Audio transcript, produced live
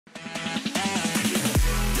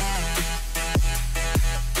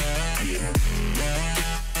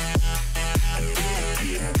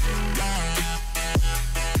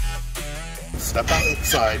step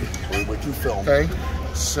outside where would you film? Okay.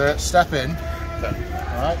 So, step in. Okay.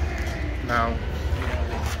 All right. Now,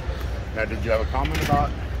 did you have a comment about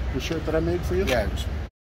the shirt that I made for you? yeah.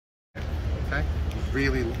 Okay.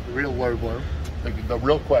 Really, real low blow. The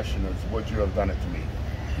real question is, would you have done it to me?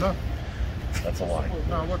 No. That's a lie.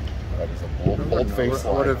 No, I wouldn't. That is a bold-faced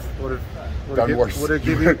lie. Would have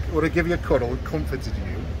given you a cuddle and comforted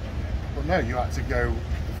you. But no, you had to go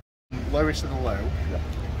lowest of the low. Yeah.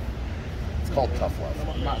 It's called tough love.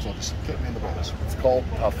 You might as well just kick me in the balls. It's called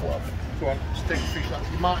tough love. Go on, just take your feet out.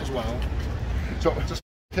 You might as well. So just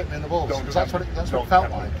kick me in the balls. Because that's what it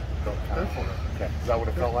felt like. Go for it. Okay. Is that what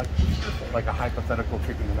it felt like? Like a hypothetical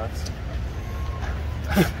kick in the nuts?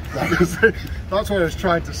 That's what I was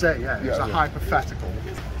trying to say, yeah. It's a hypothetical.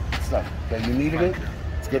 Stuff. Okay, you needed it.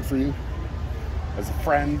 It's good for you. As a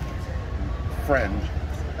friend. Thank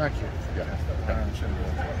you. Yeah. Okay,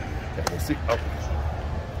 we'll see. Oh.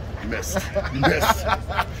 You missed. You missed.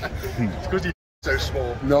 It's because you're so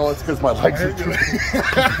small. No, it's because my legs are too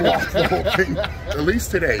block the whole thing. At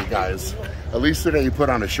least today, guys. At least today you put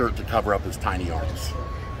on a shirt to cover up his tiny arms.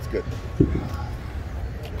 It's good.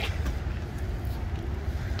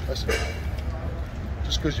 Listen,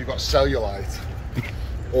 just because you've got cellulite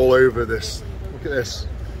all over this. Look at this.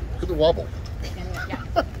 Look at the wobble.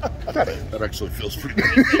 That actually feels pretty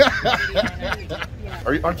good.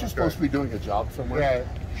 Aren't you supposed to be doing a job somewhere?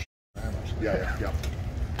 Yeah.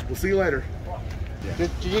 We'll see you later. Yeah.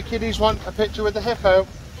 Do you kiddies want a picture with the hippo?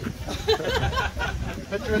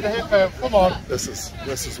 Picture with the hippo. Come on. This is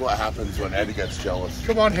what happens when Eddie gets jealous.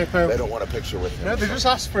 Come on, hippo. They don't want a picture with him. No, they just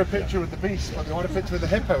asked for a picture with the beast, but they want a picture with the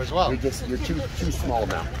hippo as well. You're too small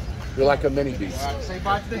now. You're like a mini beast. Right, say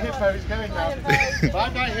bye to the hippo. He's going now.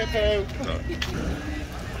 Bye, hippo.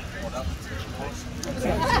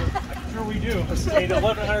 Sure we do. Hey, the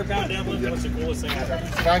 1,100 pound deadlift was the coolest thing I've ever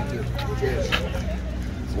seen. Thank you. Cheers.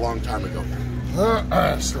 It's a long time ago.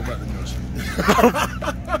 Still better than yours.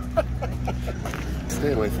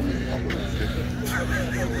 Stay away from me. I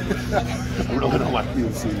really don't like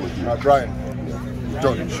being seen with you. Brian.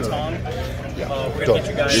 Done. Sure. Tom, Yeah. we're going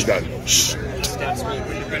to get you guys You're done. steps.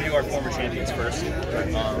 We're going to do our former champions first.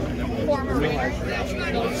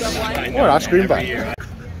 Oh, that's green back.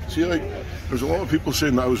 See, like, there's a lot of people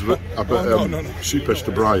saying that I was a bit sheepish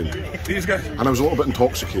to Brian. These guys. And I was a little bit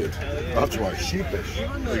intoxicated. That's why. Sheepish.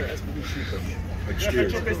 Like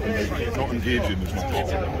scared. Not engaging as much. I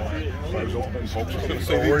was a little bit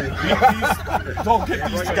intoxicated. Don't get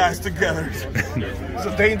these guys together. It's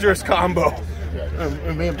a dangerous combo.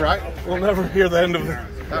 Me and Brian. We'll never hear the end of it.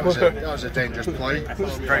 That was a dangerous play.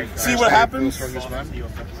 See what happens? See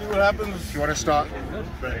what happens? You want to start?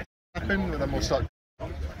 And then we'll start.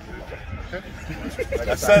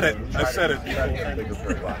 I said it.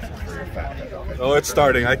 Oh, it's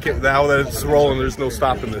starting. I can't. Now that it's rolling, there's no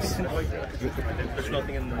stopping this.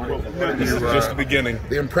 This is just the beginning.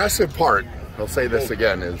 The impressive part, I'll say this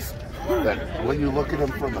again, is that when you look at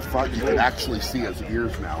him from the front, you can actually see his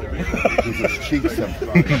ears now. His cheeks have.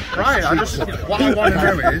 Brian, what I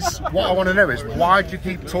want to know is why do you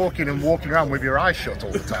keep talking and walking around with your eyes shut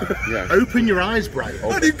all the time? Yeah. Open your eyes, Brian.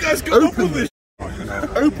 How do you guys go open this?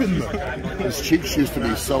 Open them. His cheeks used to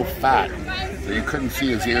be so fat that you couldn't see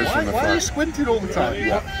his ears from the Why are you front. squinting all the time?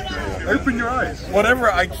 Yeah. Open your eyes. Whatever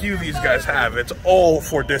IQ these guys have, it's all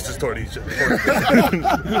for distance toward each other.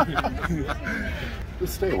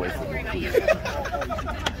 Just stay away from me, please.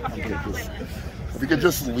 If you could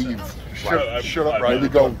just leave. Shut up, Brian.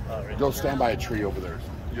 Maybe go stand by a tree over there.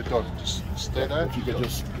 You're done. Just stay there. If you could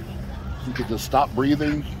just stop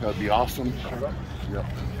breathing, that'd be awesome. Yep.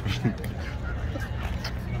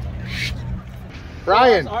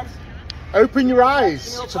 Brian, open your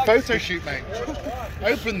eyes. It's a photo shoot, mate.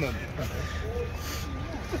 Open them.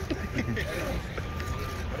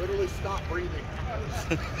 Literally stop breathing.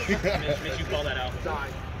 Make you call that out.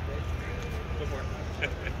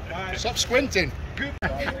 Stop squinting. For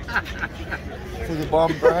the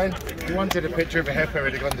bomb, Brian. You wanted a picture of a hippo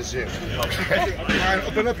at the zoo. Okay. Brian,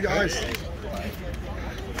 open up your eyes.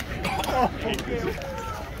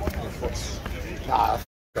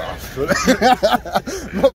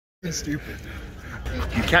 Not stupid.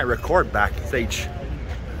 You can't record backstage.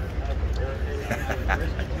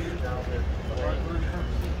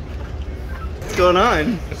 What's going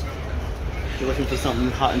on? You looking for something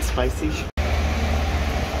hot and spicy?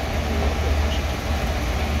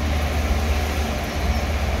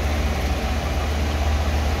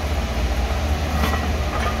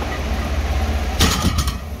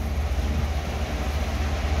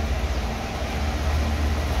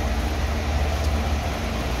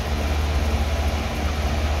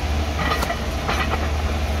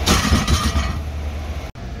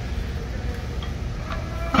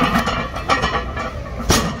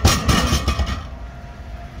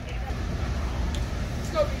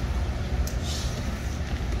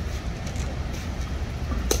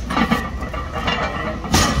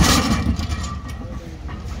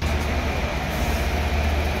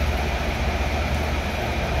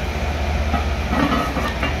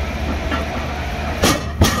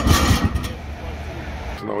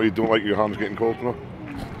 you don't like your hands getting cold, no?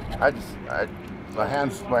 My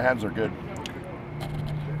hands are good.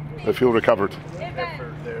 They feel recovered.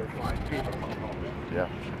 Yeah.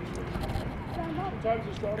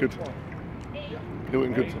 Good. You're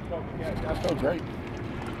looking good. I feel great.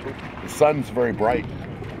 The sun's very bright.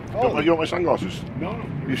 You want my sunglasses? No.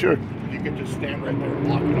 You sure? You can just stand right there and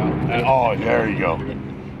block it out. Oh, there you go.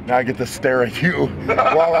 Now I get to stare at you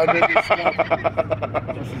while I'm in this stuff.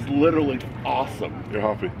 This is literally awesome. You're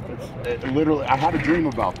happy? Literally, I had a dream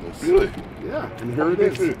about this. Really? Yeah, and here it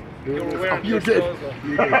is. Here it is. Oh, you did.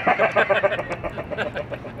 You did.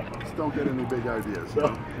 Just don't get any big ideas. No.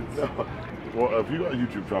 What, have you got a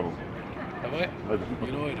YouTube channel? Have I?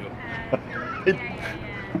 You know I do.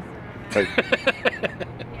 Hey.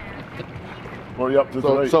 What are you up to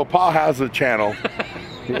tonight? So Pa has a channel,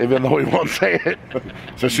 even though he won't say it.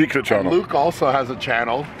 It's a secret channel. Luke also has a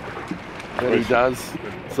channel that he does.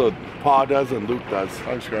 So Pa does and Luke does.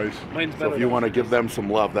 Thanks, guys. Mine's So better. if you want to give them some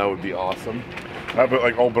love, that would be awesome. How about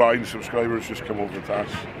like all Brian subscribers just come over to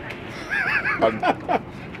us? And,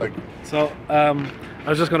 like, So, I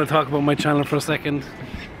was just going to talk about my channel for a second.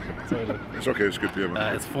 it's okay, it's good to hear,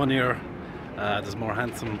 man. It's funnier. There's more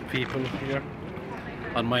handsome people here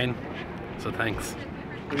on mine. So thanks.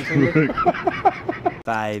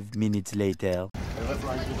 5 minutes later.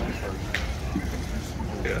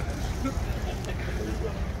 Yeah.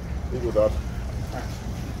 You go, Dad.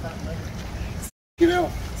 You know,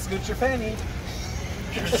 scoot your fanny.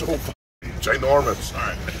 You're so ginormous.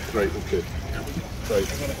 Alright. Right, okay. Right.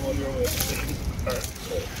 I'm gonna go your way. Alright.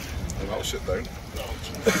 And I'll sit down.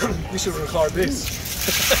 We should record this.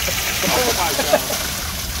 Oh my God.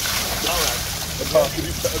 All right. Can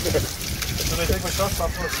you put it there? Should I take my shots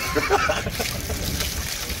off first?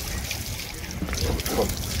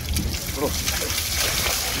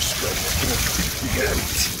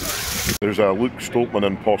 There's a Luke Stoltman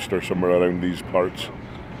imposter somewhere around these parts.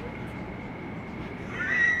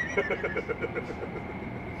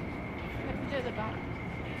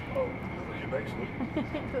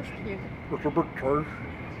 It's a bit tight.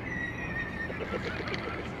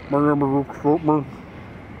 My name is Luke Strongmen,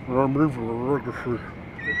 and I'm leaving the legacy.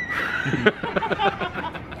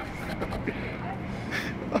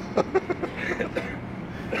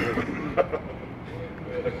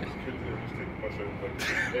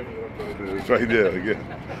 It's right there again.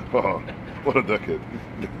 Oh, what a dickhead.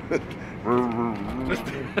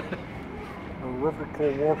 I love the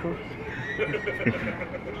cold water.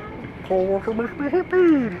 Cold water makes me happy.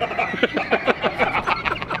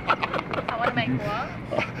 I want to make what?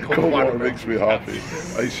 Cold water makes me happy.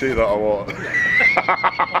 I say that a lot.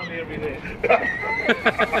 Only every day.